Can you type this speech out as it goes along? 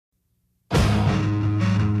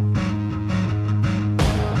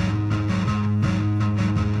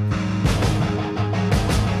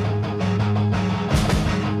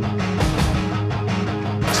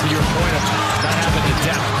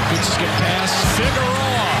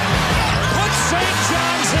Figueroa puts St.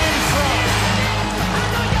 John's in front.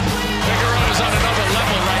 Figueroa's on another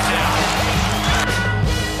level right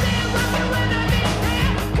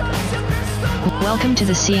now. Welcome to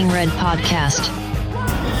the Seeing Red podcast.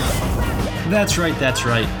 That's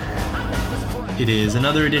right. It is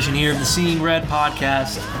another edition here of the Seeing Red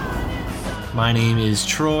podcast. My name is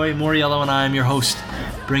Troy Moriello, and I am your host,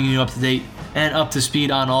 bringing you up to date and up to speed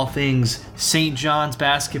on all things St. John's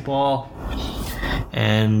basketball.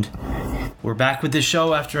 And we're back with this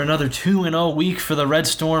show after another 2-0 week for the Red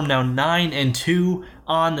Storm, now 9-2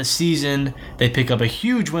 on the season. They pick up a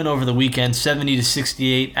huge win over the weekend,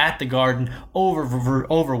 70-68 at the Garden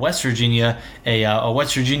over West Virginia, a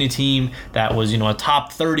West Virginia team that was, a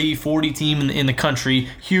top 30, 40 team in the country.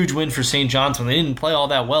 Huge win for St. John's when they didn't play all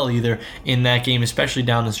that well either in that game, especially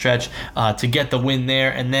down the stretch, to get the win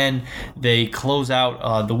there. And then they close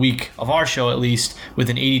out the week of our show, at least, with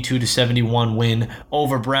an 82-71 win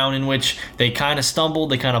over Brown, in which they kind of stumbled,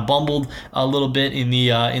 they kind of bumbled a little bit in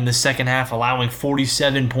the second half, allowing 47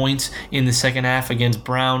 points in the second half against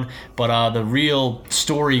Brown. But the real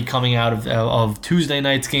story coming out of Tuesday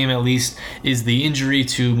night's game, at least, is the injury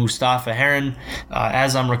to Mustapha Heron.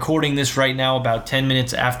 As I'm recording this right now, about 10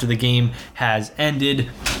 minutes after the game has ended,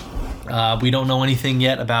 we don't know anything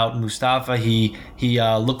yet about Mustapha. He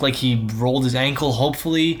looked like he rolled his ankle,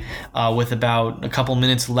 hopefully, with about a couple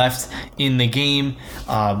minutes left in the game,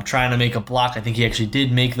 trying to make a block. I think he actually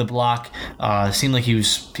did make the block. Seemed like he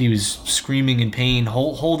was screaming in pain,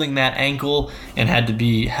 holding that ankle, and had to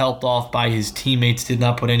be helped off by his teammates. Did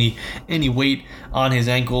not put any weight on his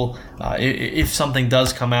ankle. If something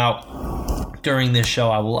does come out during this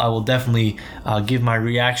show, I will definitely give my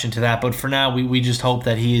reaction to that. But for now, we just hope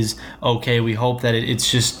that he is okay. We hope that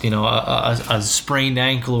it's just a sprained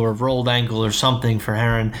ankle or a rolled ankle or something for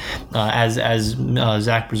Heron. As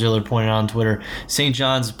Zach Braziller pointed out on Twitter, St.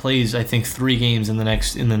 John's plays, I think, 3 games in the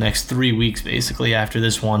next 3 weeks, basically, after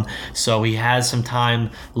this one. So he has some time,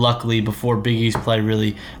 luckily, before Big East play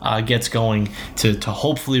really gets going to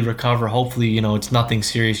hopefully recover. Hopefully, it's nothing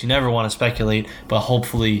serious. You never want to speculate, but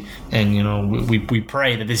hopefully, and we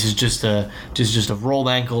pray that this is just a rolled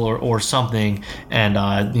ankle or something.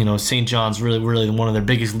 And St. John's really one of their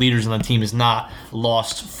biggest leaders on the team is not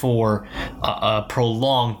lost for a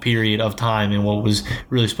prolonged period of time in what was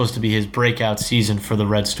really supposed to be his breakout season for the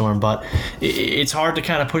Red Storm. But it's hard to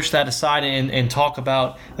kind of push that aside and talk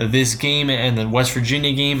about this game and the West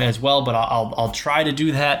Virginia game as well. But I'll try to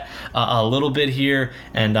do that a little bit here,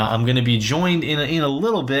 and I'm going to be joined in a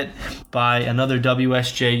little bit by another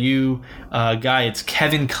WSJU guy. It's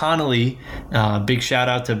Kevin Connelly. Big shout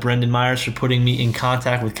out to Brendan Myers for putting me in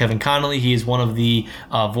contact with Kevin Connelly. He is one of the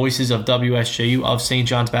voices of WSJU, of St.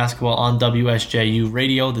 John's basketball on WSJU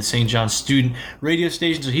Radio, the St. John's student radio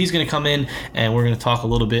station. So he's going to come in and we're going to talk a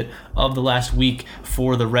little bit of the last week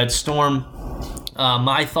for the Red Storm.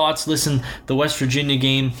 My thoughts, listen, the West Virginia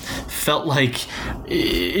game felt like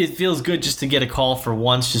it feels good just to get a call for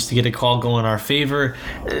once, just to get a call going in our favor.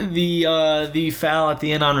 The foul at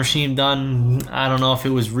the end on Rasheem Dunn, I don't know if it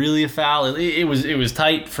was really a foul. It was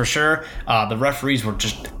tight for sure. The referees were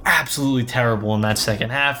just absolutely terrible in that second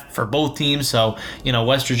half for both teams. So,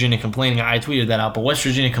 West Virginia complaining, I tweeted that out, but West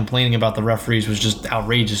Virginia complaining about the referees was just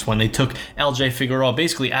outrageous when they took LJ Figueroa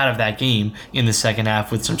basically out of that game in the second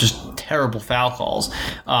half with some just terrible foul calls.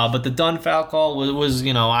 But the Dunn foul call was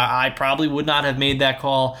I probably would not have made that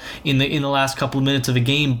call in the last couple of minutes of a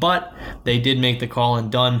game, but they did make the call,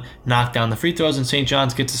 and Dunn knocked down the free throws, and St.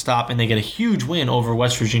 John's gets a stop, and they get a huge win over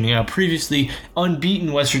West Virginia, a previously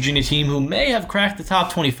unbeaten West Virginia team who may have cracked the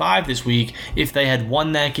top 25 this week if they had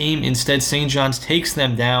won that game. Instead, St. John's takes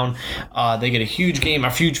them down. They get a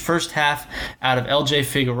huge first half out of LJ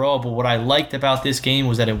Figueroa, but what I liked about this game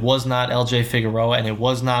was that it was not LJ Figueroa and it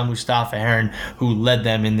was not Mustapha Heron who led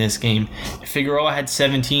them in this game. Figueroa had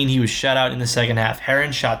 17. He was shut out in the second half.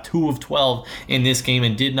 Heron shot 2 of 12 in this game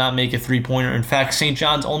and did not make a three-pointer. In fact, St.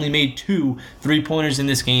 John's only made 2 3-pointers in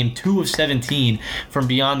this game, 2 of 17 from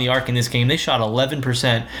beyond the arc in this game. They shot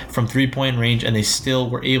 11% from three-point range, and they still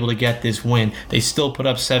were able to get this win. They still put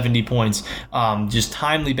up 70 points. Just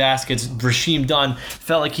timely baskets. Rasheem Dunn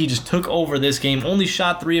felt like he just took over this game. Only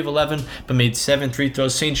shot 3 of 11, but made 7 free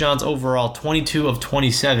throws. St. John's overall 22 of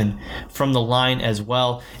 27 from the line as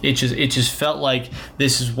well. It just felt like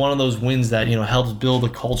this is one of those wins that helps build a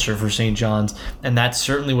culture for St. John's, and that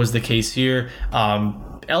certainly was the case here.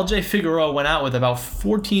 LJ Figueroa went out with about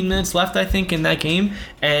 14 minutes left, I think, in that game,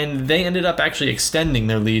 and they ended up actually extending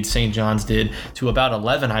their lead, St. John's did, to about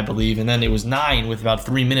 11, I believe, and then it was 9 with about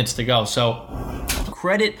 3 minutes to go. So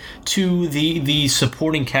credit to the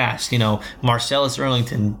supporting cast. Marcellus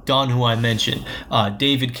Earlington, Dunn, who I mentioned,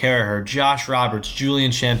 David Carraher, Josh Roberts, Julian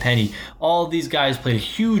Champagnie. All of these guys played a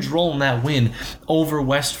huge role in that win over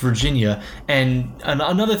West Virginia. And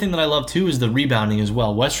another thing that I love too is the rebounding as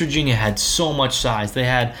well. West Virginia had so much size. They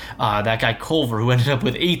had that guy Culver, who ended up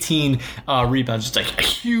with 18 rebounds, just like a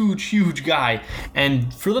huge guy.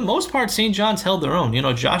 And for the most part, St. John's held their own.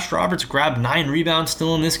 Josh Roberts grabbed 9 rebounds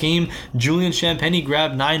still in this game. Julian Champagnie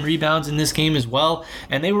grabbed 9 rebounds in this game as well.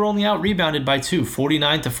 And they were only out rebounded by 2,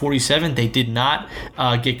 49-47. They did not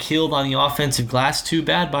get killed on the offensive glass too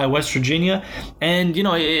bad by West Virginia. And,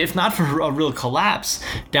 if not for a real collapse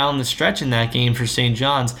down the stretch in that game for St.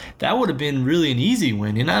 John's, that would have been really an easy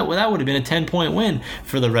win. That would have been a 10-point win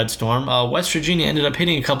for the Red Storm. West Virginia ended up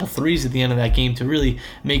hitting a couple threes at the end of that game to really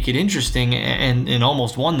make it interesting and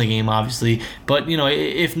almost won the game, obviously. But,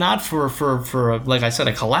 if not for like I said,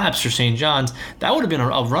 a collapse for St. John's, that would have been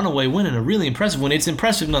a runaway win and a really impressive win. It's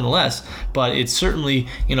impressive nonetheless, but it certainly,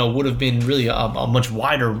 would have been really a much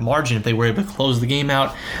wider margin if they were able to close the game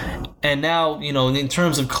out. And now, in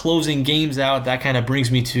terms of closing games out, that kind of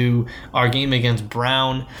brings me to our game against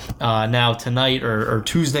Brown now tonight or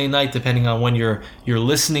Tuesday night, depending on when you're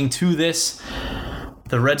listening to this.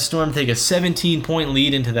 The Red Storm take a 17-point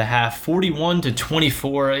lead into the half,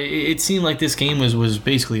 41-24. It seemed like this game was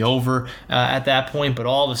basically over at that point, but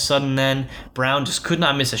all of a sudden then, Brown just could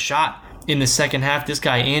not miss a shot. In the second half, this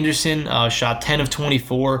guy Anderson shot 10 of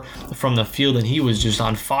 24 from the field, and he was just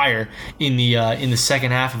on fire in the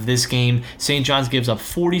second half of this game. St. John's gives up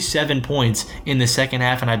 47 points in the second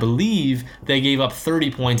half, and I believe they gave up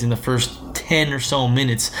 30 points in the first 10 or so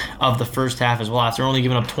minutes of the first half as well. After only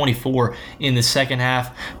giving up 24 in the second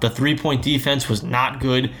half, the three-point defense was not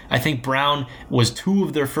good. I think Brown was 2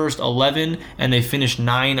 of their first 11, and they finished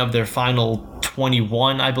 9 of their final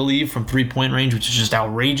 21, I believe, from three-point range, which is just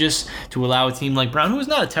outrageous to allow a team like Brown, who is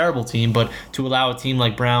not a terrible team, but to allow a team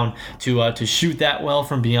like Brown to shoot that well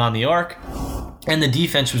from beyond the arc. And the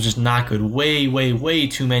defense was just not good. Way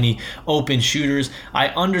too many open shooters. I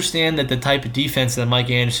understand that the type of defense that Mike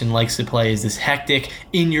Anderson likes to play is this hectic,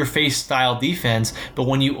 in-your-face style defense, but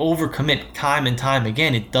when you overcommit time and time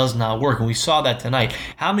again, it does not work. And we saw that tonight.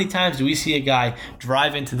 How many times do we see a guy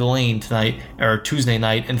drive into the lane tonight, or Tuesday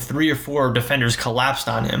night, and 3 or 4 defenders collapsed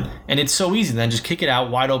on him? And it's so easy then. Just kick it out,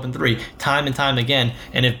 wide open 3, time and time again.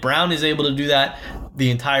 And if Brown is able to do that, the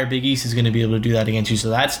entire Big East is going to be able to do that against you. So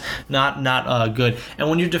that's not good. And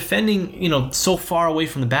when you're defending, so far away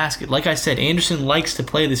from the basket, like I said, Anderson likes to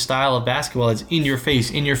play this style of basketball. It's in your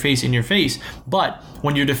face. But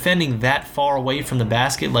when you're defending that far away from the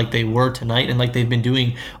basket like they were tonight and like they've been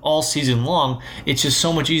doing all season long, it's just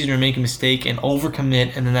so much easier to make a mistake and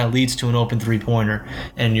overcommit, and then that leads to an open three-pointer.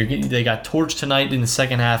 And they got torched tonight in the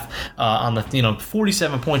second half on the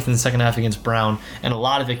 47 points in the second half against Brown, and a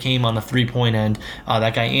lot of it came on the three-point end.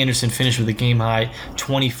 That guy Anderson finished with a game-high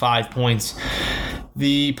 25 points.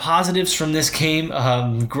 The positives from this game,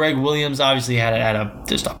 Greg Williams obviously had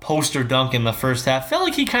just a poster dunk in the first half. Felt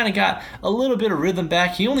like he kind of got a little bit of rhythm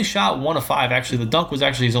back. He only shot 1 of 5. Actually, the dunk was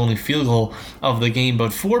actually his only field goal of the game.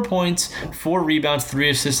 But 4 points, 4 rebounds, 3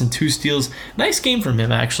 assists, and 2 steals. Nice game from him,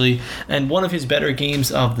 actually. And one of his better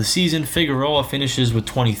games of the season. Figueroa finishes with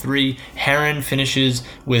 23. Heron finishes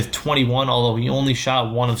with 21, although he only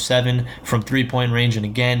shot 1 of 7 from three-point range. And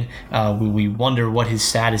again, we wonder what his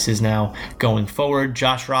status is now going forward.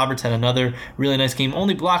 Josh Roberts had another really nice game.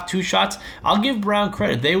 Only blocked 2 shots. I'll give Brown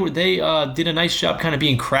credit. They did a nice job kind of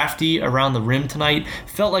being crafty around the rim tonight.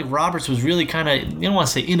 Felt like Roberts was really kind of, you don't want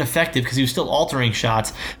to say ineffective because he was still altering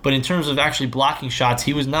shots, but in terms of actually blocking shots,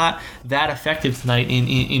 he was not that effective tonight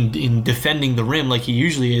in defending the rim like he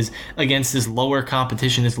usually is against this lower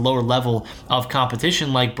competition, this lower level of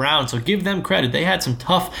competition like Brown. So give them credit. They had some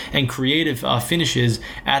tough and creative finishes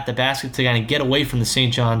at the basket to kind of get away from the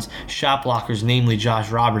St. John's shot blockers, namely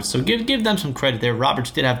Josh Roberts. So give them some credit there.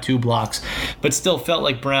 Roberts did have 2 blocks, but still felt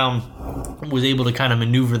like Brown was able to kind of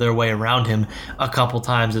maneuver their way around him a couple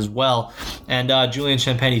times as well. And Julian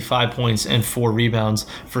Champagnie, 5 points and 4 rebounds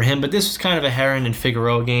for him. But this was kind of a Heron and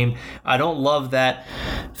Figueroa game. I don't love that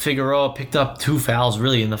Figueroa picked up 2 fouls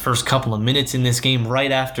really in the first couple of minutes in this game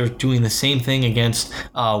right after doing the same thing against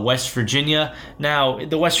West Virginia. Now,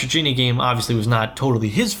 the West Virginia game obviously was not totally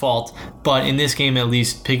his fault, but in this game at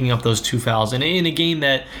least picking up those 2 fouls. And in a game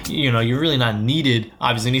that, you're really not needed,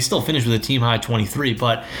 obviously, and he still finished with a team high 23,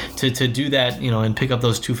 but to to do that, and pick up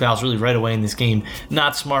those 2 fouls really right away in this game,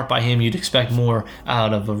 not smart by him. You'd expect more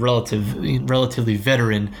out of a relatively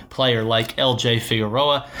veteran player like LJ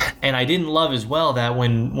Figueroa. And I didn't love as well that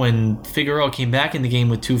when Figueroa came back in the game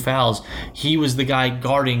with 2 fouls, he was the guy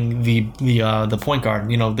guarding the point guard,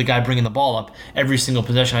 the guy bringing the ball up every single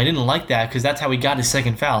possession. I didn't like that because that's how he got his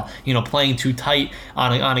second foul, playing too tight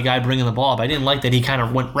on a guy bringing the ball up. I didn't like that he kind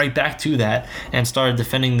of went right back to that and started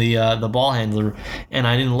defending the ball handler, and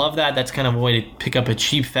I didn't love that. That's kind of a way to pick up a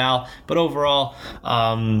cheap foul. But overall,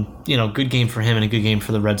 good game for him and a good game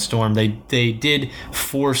for the Red Storm. They did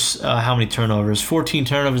force how many turnovers? 14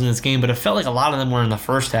 turnovers in this game, but it felt like a lot of them were in the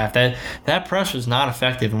first half. That press was not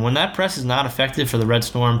effective, and when that press is not effective for the Red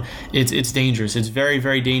Storm, it's dangerous. It's very,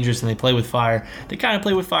 very dangerous, and they play with fire. They kind of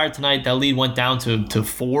play with fire tonight. That lead went down to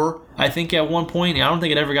 4, I think, at one point. I don't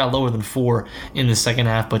think it ever got lower than 4 in the second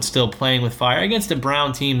half, but still playing with fire against a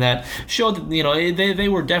Brown team that showed that they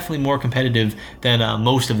were definitely more competitive than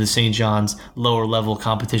most of the St. John's lower level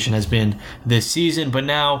competition has been this season. But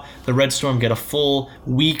now the Red Storm get a full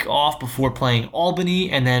week off before playing Albany,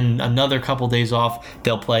 and then another couple days off.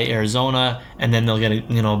 They'll play Arizona, and then they'll get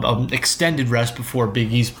an extended rest before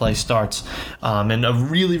Big East play starts, and a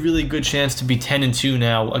really, really good chance to be 10-2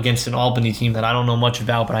 now against an Albany team that I don't know much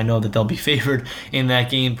about, but I know that they'll be favored in that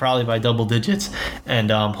game probably by double digits,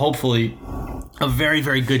 and hopefully a very,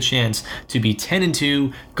 very good chance to be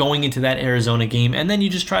 10-2 going into that Arizona game. And then you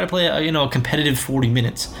just try to play a competitive 40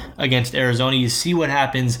 minutes against Arizona. You see what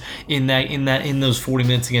happens in those 40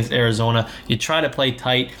 minutes against Arizona. You try to play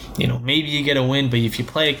tight. Maybe you get a win, but if you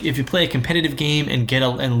play a competitive game and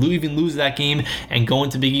even lose that game and go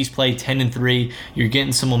into Big East play 10-3, you're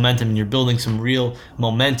getting some momentum and you're building some real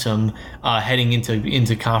momentum heading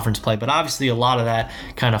into conference play. But obviously a lot of that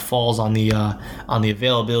kind of falls on the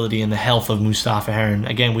availability and the health of Mustapha Heron.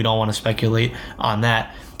 Again, we don't want to speculate on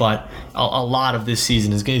that, but a lot of this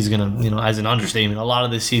season is going to, as an understatement, a lot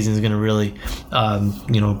of this season is going to really,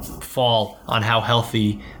 fall on how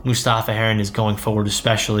healthy Mustapha Heron is going forward,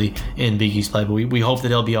 especially in Big East play. But we hope that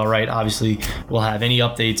he'll be all right. Obviously, we'll have any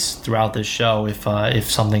updates throughout this show if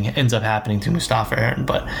something ends up happening to Mustapha Heron.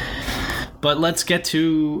 But let's get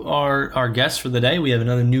to our guests for the day. We have a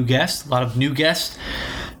lot of new guests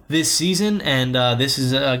this season, and this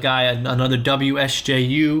is a guy, another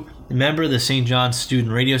WSJU member, the St. John's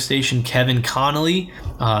student radio station, Kevin Connelly.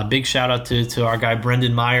 Big shout out to our guy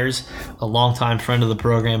Brendan Myers, a longtime friend of the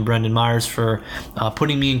program, Brendan Myers, for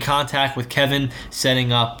putting me in contact with Kevin,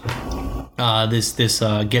 setting up this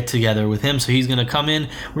get together with him. So he's going to come in.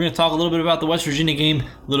 We're going to talk a little bit about the West Virginia game,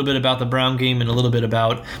 a little bit about the Brown game, and a little bit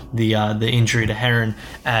about the injury to Heron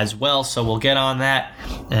as well. So we'll get on that,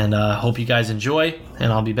 and hope you guys enjoy.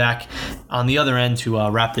 And I'll be back on the other end to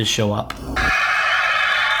wrap this show up.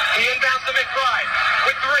 He inbounds to McBride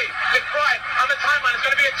with 3. McBride on the timeline. It's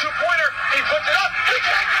going to be a 2-pointer. He puts it up. He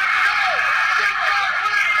can't get it to go. St. John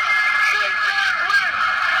wins. St. John wins.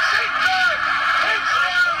 St. John takes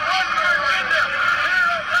down West Virginia. Here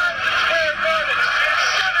at Madison Square Garden.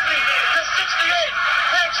 70-68.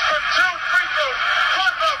 Thanks from 2 free throws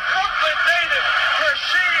from the Brooklyn native,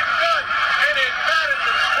 Rasheed Dunn, in his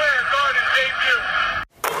Madison Square Garden debut.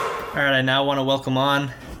 All right, I now want to welcome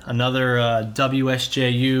on another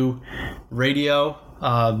WSJU radio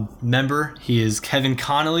member. He is Kevin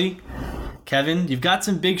Connelly. Kevin, you've got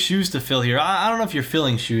some big shoes to fill here. I don't know if you're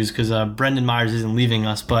filling shoes because Brendan Myers isn't leaving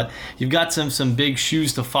us, but you've got some big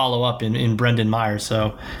shoes to follow up in Brendan Myers.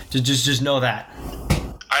 So just know that.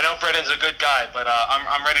 I know Brendan's a good guy, but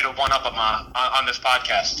I'm ready to one-up him on this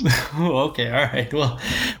podcast. Okay, all right.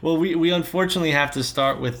 Well, we unfortunately have to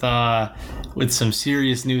start with some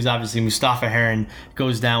serious news. Obviously, Mustapha Heron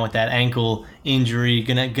goes down with that ankle injury.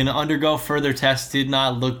 Gonna undergo further tests. Did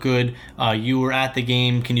not look good. You were at the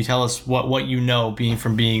game. Can you tell us what you know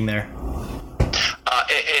being there?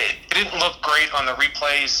 It didn't look great on the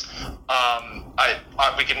replays.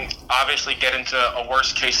 We can obviously get into a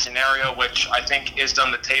worst case scenario, which I think is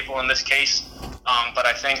on the table in this case. But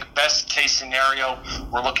I think best case scenario,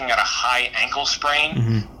 we're looking at a high ankle sprain.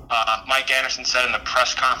 Mm-hmm. Mike Anderson said in the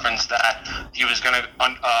press conference that he was going to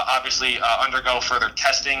obviously undergo further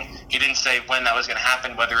testing. He didn't say when that was going to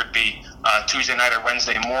happen, whether it be Tuesday night or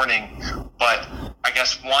Wednesday morning. But I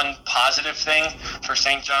guess one positive thing for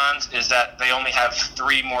St. John's is that they only have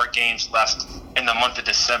 3 more games left in the month of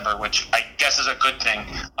December, which I guess is a good thing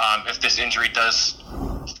if this injury does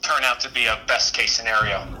turn out to be a best case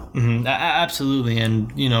scenario. Mm-hmm. Absolutely,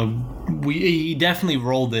 and he definitely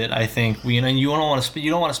rolled it. I think and you don't want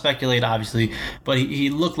to speculate, obviously, but he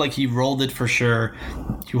looked like he rolled it for sure.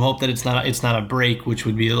 You hope that it's not a break, which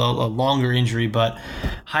would be a longer injury, but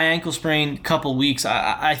high ankle sprain, couple weeks.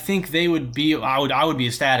 I think they would be. I would be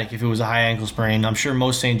ecstatic if it was a high ankle sprain. I'm sure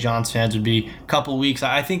most St. John's fans would be. Couple weeks.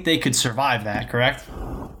 I think they could survive that. Correct?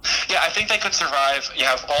 Yeah, I think they could survive. You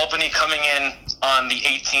have Albany coming in on the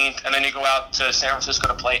 18th, and then you go out to San Francisco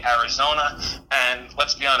to play Arizona. And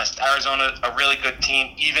let's be honest, Arizona, a really good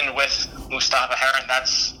team. Even with Mustapha Heron,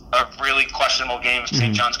 that's a really questionable game if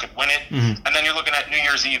St. John's could win it. Mm-hmm. And then you're looking at New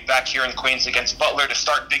Year's Eve back here in Queens against Butler to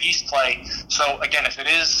start Big East play. So, again, if it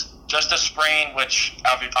is just a sprain, which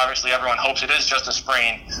obviously everyone hopes it is just a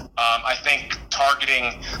sprain, I think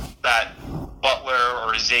targeting that Butler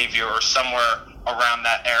or Xavier or somewhere around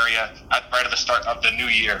that area right at the start of the new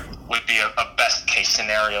year would be a best case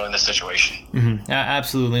scenario in this situation. Mm-hmm.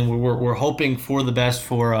 Absolutely, we're hoping for the best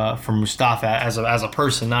for Mustapha as a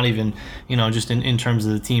person, not even just in terms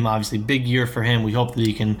of the team. Obviously, big year for him. We hope that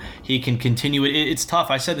he can continue it. It's tough.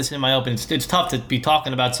 I said this in my open. It's tough to be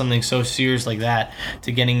talking about something so serious like that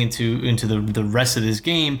to getting into the rest of this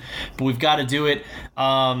game, but we've got to do it.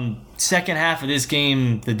 Second half of this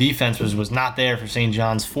game, the defense was not there for St.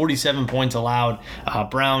 John's. 47 points allowed.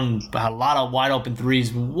 Brown had a lot of wide open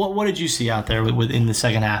threes. What did you see out there in the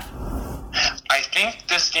second half? I think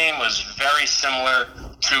this game was very similar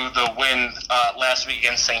to the win last week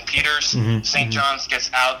against St. Peter's. Mm-hmm. St. John's gets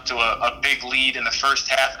out to a big lead in the first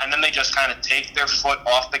half, and then they just kind of take their foot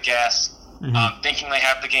off the gas, thinking they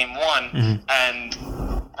have the game won, and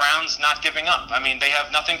Brown's not giving up. I mean, they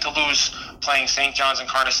have nothing to lose playing St. John's in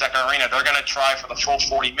Carnesecca Arena. They're going to try for the full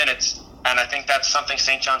 40 minutes, and I think that's something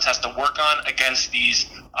St. John's has to work on against these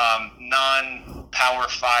non-Power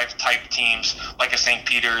 5 type teams like a St.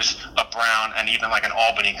 Peter's, a Brown, and even like an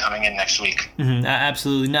Albany coming in next week. Mm-hmm,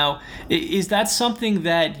 absolutely. Now, is that something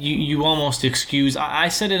that you almost excuse? I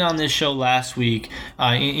said it on this show last week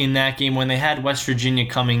in that game when they had West Virginia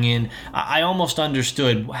coming in. I almost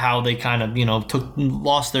understood how they kind of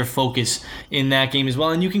lost their focus in that game as well.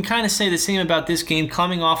 And you can kind of say the same about this game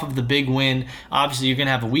coming off of the big win. Obviously, you're going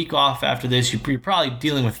to have a week off after this. You're probably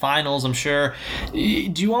dealing with finals, I'm sure.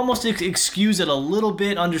 Do you almost excuse it a little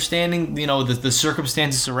bit, understanding the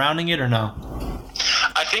circumstances surrounding it, or no?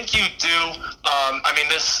 I think you do. I mean,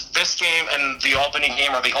 this game and the Albany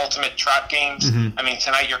game are the ultimate trap games. Mm-hmm. I mean,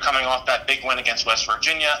 tonight you're coming off that big win against West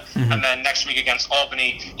Virginia, and then next week against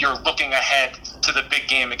Albany, you're looking ahead to the big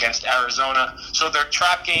game against Arizona. So they're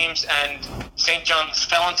trap games, and St. John's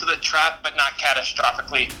fell into the trap, but not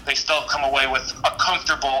catastrophically. They still come away with a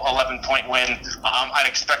comfortable 11-point win. I'd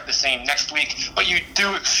expect the same next week, but you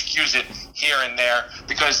do excuse it here and there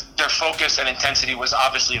because their focus and intensity was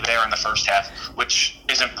obviously there in the first half, which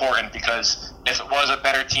is important because if it was a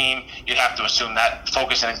better team, you'd have to assume that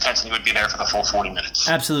focus and intensity would be there for the full 40 minutes.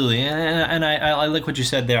 Absolutely, and I like what you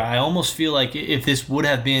said there. I almost feel like if this would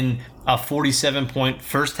have been a 47-point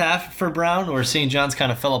first half for Brown, or St. John's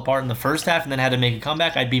kind of fell apart in the first half and then had to make a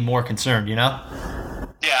comeback, I'd be more concerned, Yeah,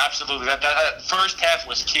 absolutely. That first half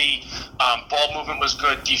was key. Ball movement was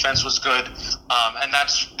good. Defense was good. And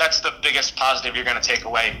that's the biggest positive you're going to take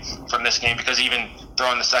away from this game, because even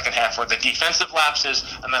throwing the second half where the defensive lapses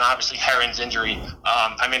and then obviously Heron's injury,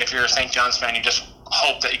 I mean, if you're a St. John's fan, you just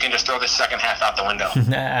hope that you can just throw the second half out the window.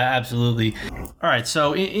 Absolutely. All right,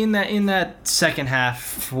 so in that second half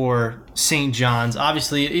for St. John's,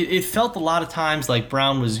 obviously it felt a lot of times like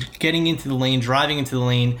Brown was getting into the lane, driving into the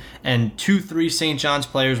lane, and 2-3 St. John's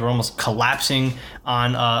players were almost collapsing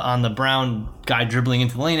on the Brown guy dribbling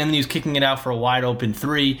into the lane, and then he was kicking it out for a wide open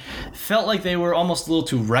three. Felt like they were almost a little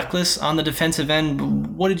too reckless on the defensive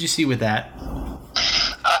end. What did you see with that?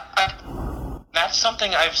 That's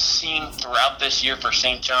something I've seen throughout this year for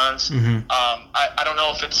St. John's. Mm-hmm. I don't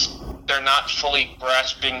know if they're not fully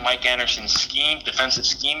grasping Mike Anderson's defensive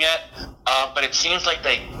scheme yet, but it seems like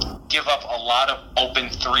they give up a lot of open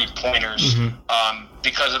three-pointers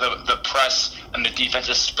because of the press and the defense,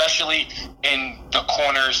 especially in the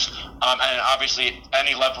corners. And obviously,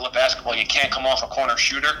 any level of basketball, you can't come off a corner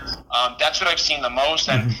shooter. That's what I've seen the most,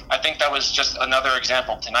 and I think that was just another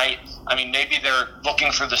example tonight. I mean, maybe they're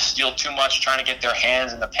looking for the steal too much, trying to get their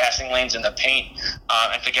hands in the passing lanes in the paint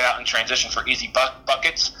and to get out in transition for easy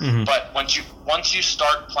buckets. Mm-hmm. But once you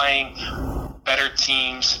start playing better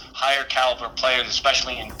teams, higher caliber players,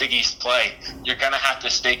 especially in Big East play, you're going to have to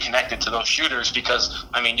stay connected to those shooters because,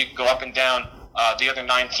 I mean, you can go up and down the other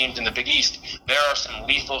 9 teams in the Big East. There are some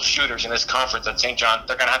lethal shooters in this conference at St. John.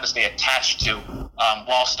 They're going to have to stay attached to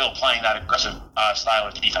while still playing that aggressive style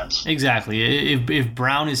of defense. Exactly. If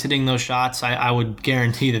Brown is hitting those shots, I would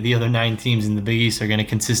guarantee that the other 9 teams in the Big East are going to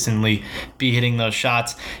consistently be hitting those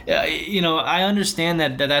shots. I understand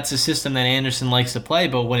that that's a system that Anderson likes to play,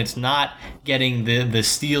 but when it's not getting the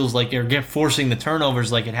steals or forcing the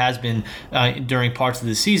turnovers like it has been during parts of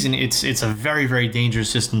the season, it's a very, very dangerous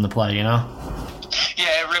system to play, Yeah,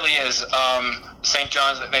 it really is. St.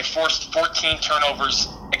 John's, they forced 14 turnovers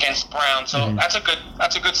against Brown, so that's a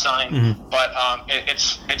good sign. Mm-hmm. But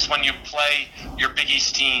it's when you play your Big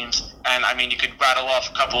East teams, and I mean you could rattle off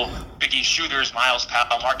a couple Big East shooters, Miles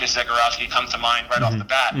Powell, Marcus Zagorowski come to mind right off the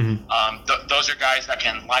bat. Mm-hmm. Those are guys that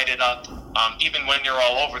can light it up, even when you're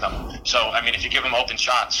all over them. So I mean, if you give them open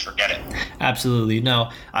shots, forget it. Absolutely. No,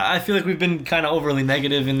 I feel like we've been kind of overly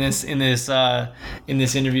negative in this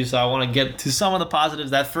interview, so I want to get to some of the positives.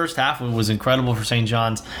 That first half was incredible for St.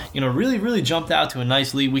 John's. Really, really jumped out to a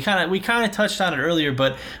nice lead. We kind of touched on it earlier,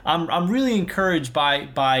 but I'm really encouraged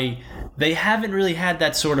by they haven't really had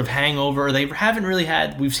that sort of hangover. They haven't really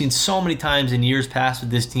had. We've seen so many times in years past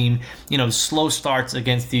with this team, slow starts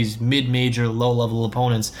against these mid-major, low-level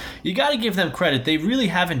opponents. You got to give them credit. They really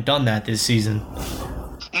haven't done that this season.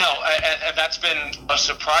 No, and that's been a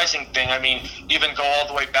surprising thing. I mean, even go all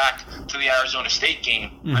the way back to the Arizona State game.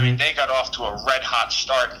 Mm-hmm. I mean, they got off to a red-hot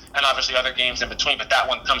start, and obviously other games in between, but that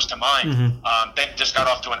one comes to mind. Mm-hmm. They just got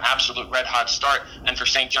off to an absolute red-hot start, and for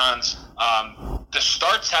St. John's, the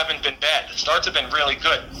starts haven't been bad. The starts have been really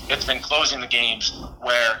good. It's been closing the games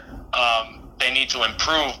where they need to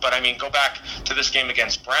improve. But, I mean, go back to this game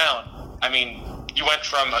against Brown. I mean, you went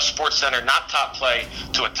from a SportsCenter not top play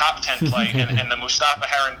to a top 10 play, and the Mustapha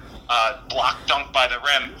Heron block dunk by the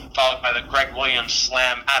rim, followed by the Greg Williams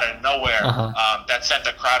slam out of nowhere that sent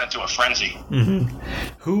the crowd into a frenzy. Mm-hmm.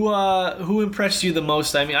 Who impressed you the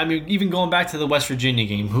most? I mean, even going back to the West Virginia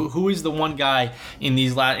game, who is the one guy in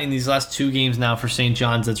these last 2 games now for St.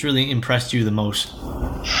 John's that's really impressed you the most?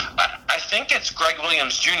 I think it's Greg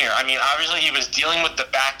Williams Jr. I mean, obviously he was dealing with the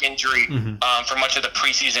back injury for much of the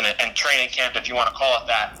preseason and training camp, if you want to call it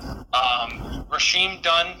that. Rasheem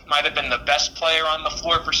Dunn might have been the best player on the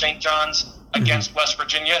floor for St. John's against West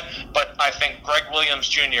Virginia, but I think Greg Williams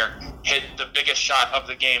Jr. hit the biggest shot of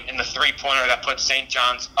the game in the three-pointer that put St.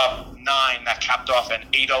 John's up 9, that capped off an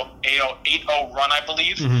 8-0 run, I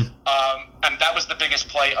believe. And that was the biggest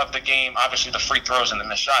play of the game, obviously the free throws and the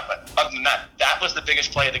missed shot, but other than that, that was the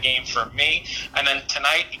biggest play of the game for me. And then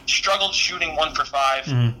tonight, he struggled shooting 1 for 5,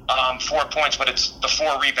 4 points, but it's the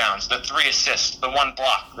 4 rebounds, the 3 assists, the 1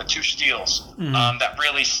 block, the 2 steals that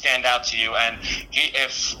really stand out to you. And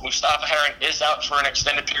if Mustapha Heron is out for an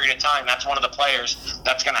extended period of time, that's one of the players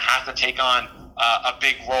that's going to have to take on a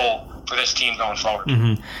big role for this team going forward.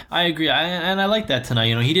 I agree, and I like that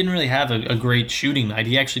tonight. He didn't really have a great shooting night.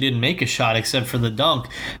 He actually didn't make a shot except for the dunk,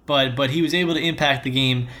 but he was able to impact the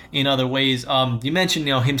game in other ways. You mentioned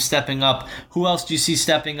him stepping up. Who else do you see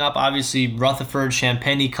stepping up? Obviously, Rutherford,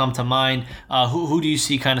 Champagnie come to mind. Who do you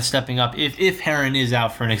see kind of stepping up if Heron is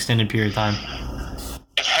out for an extended period of time?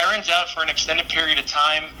 If Heron's out for an extended period of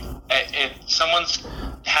time, someone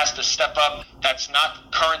has to step up that's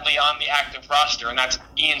not currently on the active roster, and that's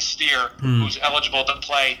Ian Steer, who's eligible to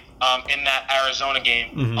play in that Arizona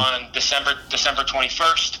game on December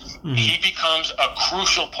 21st. He becomes a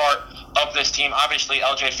crucial part of this team. Obviously,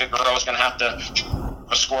 LJ Figueroa is going to have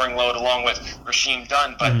a scoring load along with Rasheem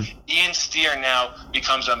Dunn, but Ian Steer now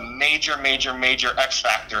becomes a major X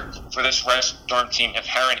factor for this Red Storm team if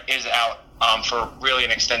Heron is out for really an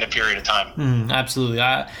extended period of time. Absolutely.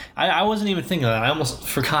 I wasn't even thinking of that. I almost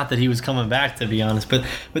forgot that he was coming back, to be honest.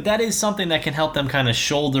 But that is something that can help them kind of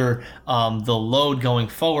shoulder the load going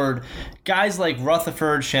forward. Guys like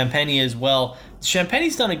Rutherford, Champagnie as well.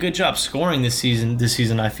 Champagnie's done a good job scoring this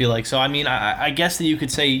season, I feel like. So, I mean, I guess that you could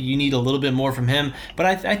say you need a little bit more from him. But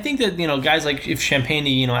I think that, guys like if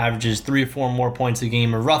Champagnie, averages 3 or 4 more points a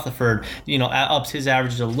game, or Rutherford, ups his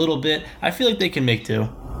averages a little bit, I feel like they can make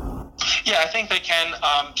 2. Yeah, I think they can.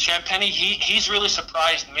 Champagnie, he's really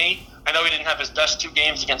surprised me. I know he didn't have his best 2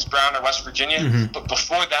 games against Brown or West Virginia, but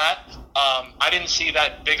before that, I didn't see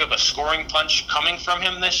that big of a scoring punch coming from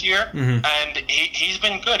him this year, and he's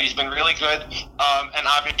been good. He's been really good, and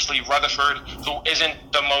obviously Rutherford, who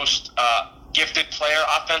isn't the most gifted player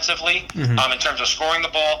offensively in terms of scoring the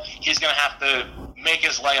ball, he's going to have to make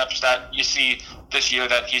his layups that you see this year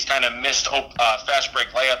that he's kind of missed fast break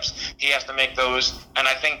layups. He has to make those. And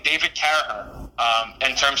I think David Carraher,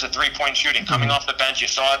 in terms of three-point shooting, coming off the bench, you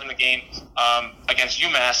saw it in the game against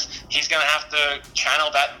UMass, he's going to have to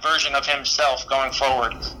channel that version of himself going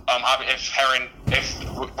forward if Heron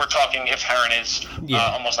we're talking if Heron is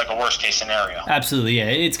almost like a worst case scenario. Absolutely, yeah.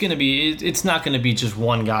 It's not going to be just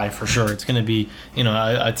one guy for sure. It's going to be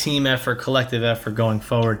a team effort, collective effort going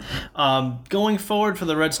forward. Going forward for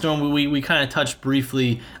the Red Storm, we kind of touched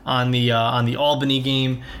briefly on the Albany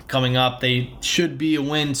game coming up. They should be a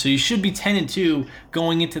win, so you should be 10-2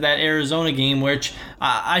 going into that Arizona game, which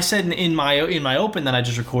I said in my open that I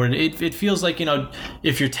just recorded. It feels like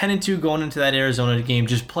if you're 10-2 going into that Arizona game,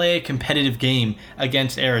 just play a competitive game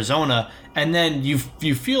against Arizona, and then you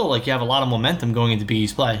feel like you have a lot of momentum going into Big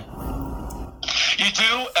East play. You do,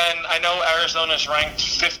 and I know Arizona's ranked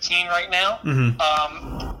 15 right now.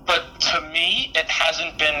 But to me, it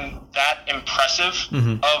hasn't been that impressive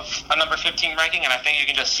of a number 15 ranking, and I think you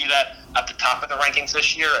can just see that at the top of the rankings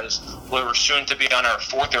this year, as we're soon to be on our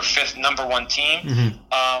 4th or 5th number 1 team.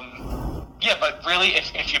 Yeah, but really,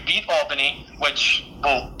 if you beat Albany, which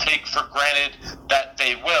we'll take for granted that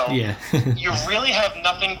they will, you really have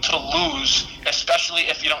nothing to lose, especially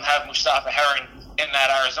if you don't have Mustapha Heron in that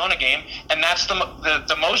Arizona game. And that's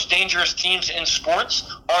the most dangerous teams in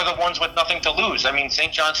sports are the ones with nothing to lose. I mean,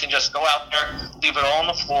 St. John's can just go out there, leave it all on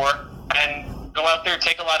the floor, and go out there,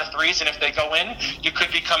 take a lot of threes, and if they go in, you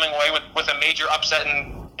could be coming away with a major upset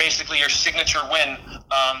and basically your signature win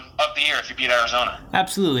of the year if you beat Arizona.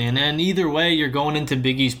 Absolutely, and either way, you're going into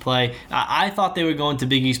Big East play. I thought they would go into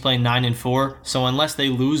Big East play 9-4, so unless they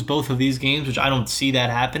lose both of these games, which I don't see that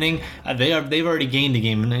happening, they've already gained a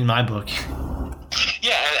game in my book.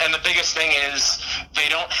 Yeah, and the biggest thing is they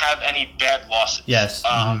don't have any bad losses. Yes.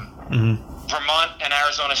 Vermont and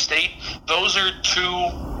Arizona State, those are 2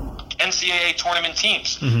 NCAA tournament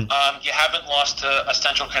teams. You haven't lost to a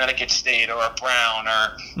Central Connecticut State or a Brown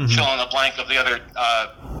or fill in the blank of the other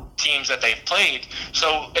teams that they've played.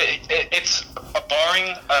 So it's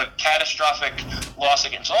barring a catastrophic loss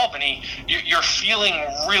against Albany, you're feeling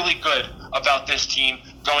really good about this team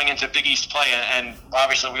going into Big East play, and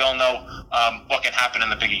obviously we all know what can happen in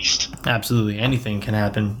the Big East. Absolutely, anything can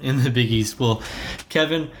happen in the Big East. Well,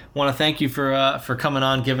 Kevin, want to thank you for coming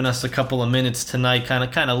on, giving us a couple of minutes tonight, kind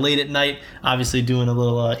of late at night, obviously doing a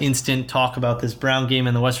little instant talk about this Brown game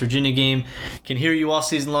and the West Virginia game. Can hear you all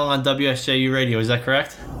season long on WSJU radio, is that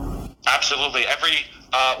correct? Absolutely.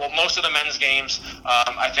 Most of the men's games,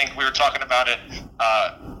 I think we were talking about it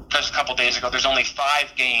just a couple days ago. There's only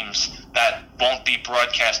 5 games that won't be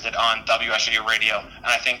broadcasted on WSJU radio, and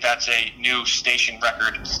I think that's a new station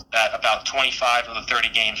record that about 25 of the 30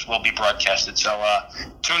 games will be broadcasted. So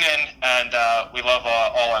tune in, and we love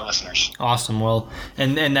all our listeners. Awesome. Well,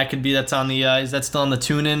 and that's on the is that still on the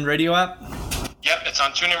TuneIn radio app? Yep, it's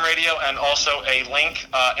on TuneIn Radio, and also a link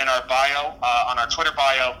in our bio, on our Twitter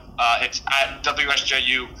bio. It's at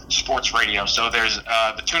WSJU Sports Radio. So there's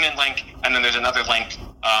the TuneIn link, and then there's another link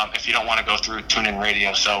if you don't want to go through TuneIn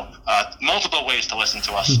Radio. So multiple ways to listen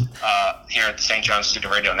to us here at the St. John's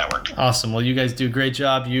Student Radio Network. Awesome. Well, you guys do a great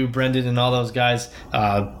job. You, Brendan, and all those guys.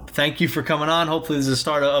 Thank you for coming on. Hopefully this is the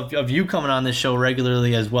start of you coming on this show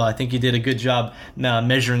regularly as well. I think you did a good job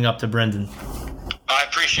measuring up to Brendan. I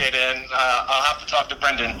appreciate it, and I'll have to talk to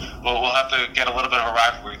Brendan. We'll have to get a little bit of a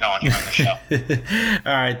rivalry going here on the show.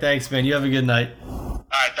 All right, thanks, man. You have a good night. All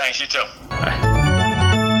right, thanks. You too.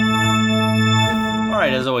 All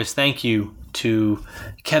right, as always, thank you to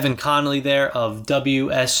Kevin Connelly there of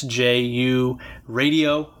WSJU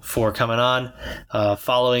Radio for coming on,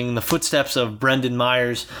 following the footsteps of Brendan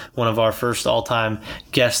Myers, one of our first all-time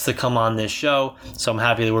guests to come on this show. So I'm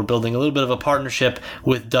happy that we're building a little bit of a partnership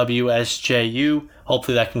with WSJU.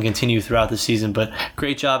 Hopefully that can continue throughout the season, but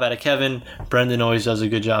great job out of Kevin. Brendan always does a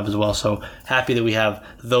good job as well, so happy that we have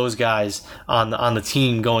those guys on the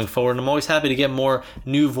team going forward. And I'm always happy to get more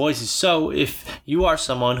new voices. So if you are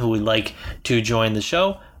someone who would like to join the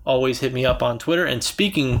show, always hit me up on Twitter. And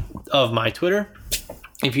speaking of my Twitter,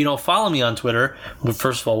 if you don't follow me on Twitter, well,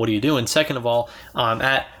 first of all, what are you doing? Second of all, I'm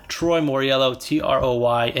at Troy Moriello,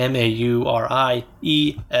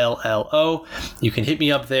 TroyMauriello. You can hit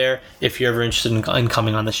me up there if you're ever interested in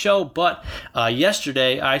coming on the show. But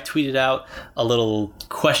yesterday, I tweeted out a little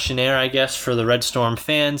questionnaire, I guess, for the Red Storm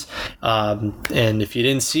fans. And if you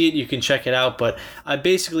didn't see it, you can check it out. But I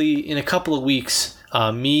basically, in a couple of weeks,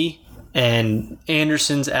 me and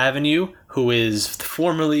Anderson's Avenue, who is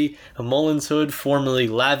formerly Mullins Hood, formerly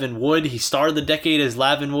Lavin Wood. He started the decade as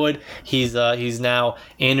Lavin Wood. He's now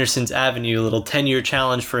Anderson's Avenue, a little 10-year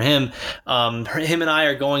challenge for him. Him and I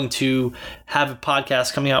are going to have a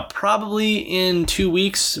podcast coming out probably in 2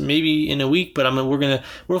 weeks, maybe in a week, but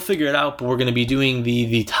we'll figure it out. But we're gonna be doing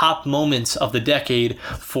the top moments of the decade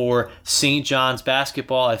for St. John's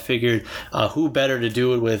basketball. I figured who better to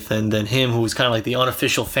do it with than him, who's kind of like the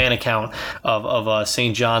unofficial fan account of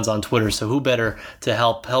St. John's on Twitter. So who better to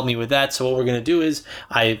help me with that? So what we're going to do is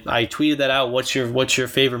I tweeted that out. What's your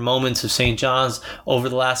favorite moments of St. John's over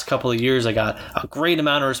the last couple of years? I got a great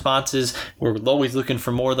amount of responses. We're always looking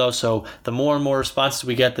for more though. So the more and more responses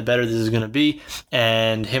we get, the better this is going to be.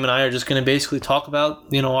 And him and I are just going to basically talk about,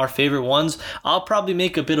 our favorite ones. I'll probably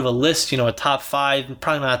make a bit of a list, a top 5,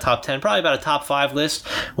 probably not a top 10, probably about a top 5 list.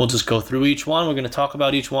 We'll just go through each one. We're going to talk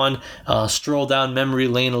about each one, stroll down memory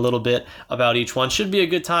lane a little bit about each one. Should be a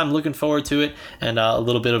good time. Looking forward to it. And a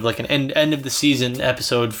little bit of like an end of the season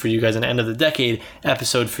episode for you guys, an end of the decade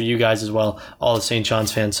episode for you guys as well, all the St.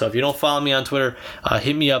 John's fans. So if you don't follow me on Twitter,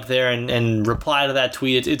 hit me up there and reply to that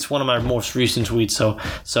tweet. It's one of my most recent tweets,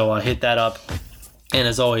 so hit that up. And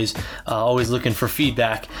as always looking for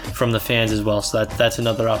feedback from the fans as well. So that's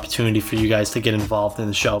another opportunity for you guys to get involved in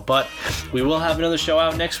the show. But we will have another show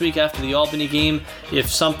out next week after the Albany game. If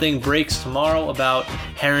something breaks tomorrow about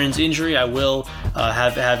Heron's injury, I will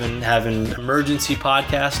have an emergency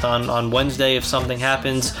podcast on Wednesday if something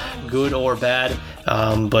happens, good or bad.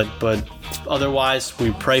 But otherwise,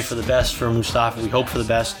 we pray for the best for Mustapha. We hope for the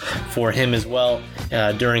best for him as well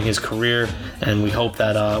during his career, and we hope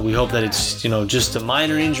that it's just a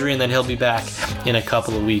minor injury and then he'll be back in a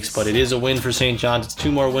couple of weeks. But it is a win for St. John's. It's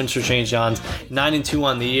 2 more wins for St. John's, 9-2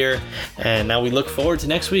 on the year, and now we look forward to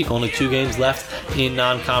next week. Only 2 games left in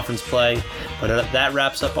non-conference play. But that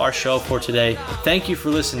wraps up our show for today. Thank you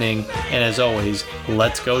for listening, and as always,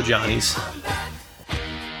 let's go Johnnies.